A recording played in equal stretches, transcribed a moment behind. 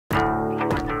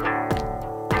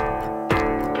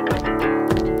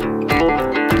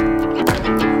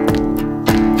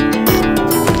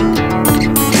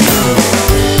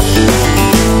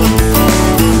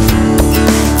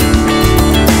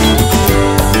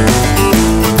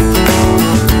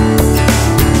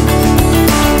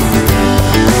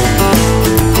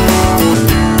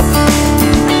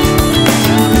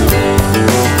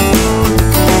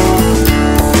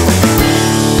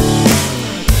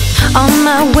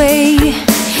way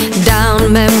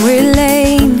down memory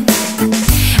lane.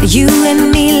 You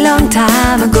and me long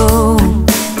time ago.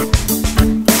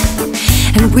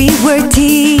 And we were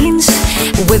teens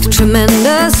with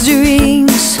tremendous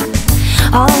dreams,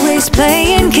 always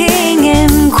playing king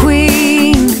and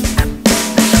queen.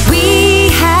 We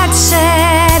had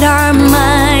set our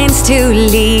minds to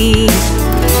leave,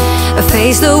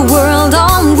 face the world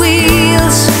on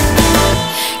wheels,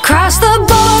 cross the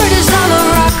borders of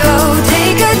Morocco,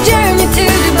 take a journey to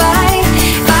Dubai,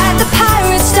 fight the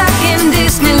pirates stuck in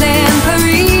Disneyland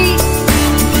Paris,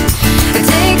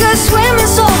 take a swim in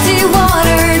salty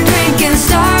water, drinking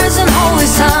stars and holy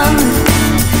sun,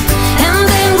 and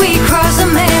then we cross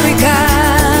America.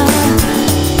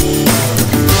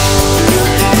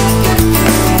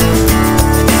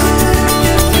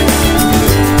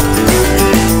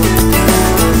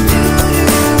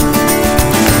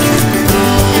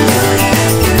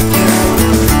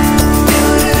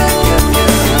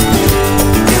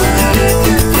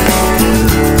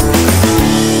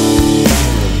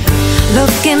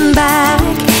 Looking back,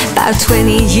 about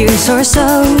 20 years or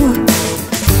so,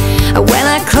 when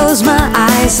I close my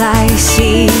eyes I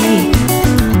see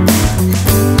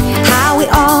how we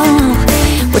all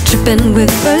were tripping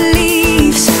with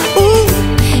beliefs. Ooh,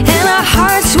 and our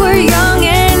hearts were young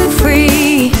and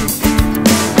free.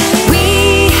 We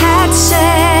had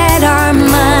set our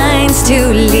minds to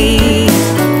leave,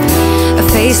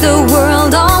 face the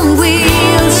world on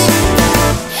wheels,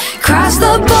 cross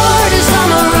the borders of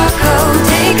Morocco,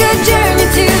 take a journey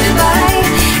to Dubai,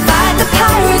 fight the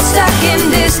pirates stuck in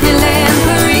Disneyland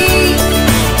Paris,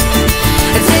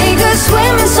 take a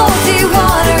swim in salty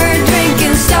water,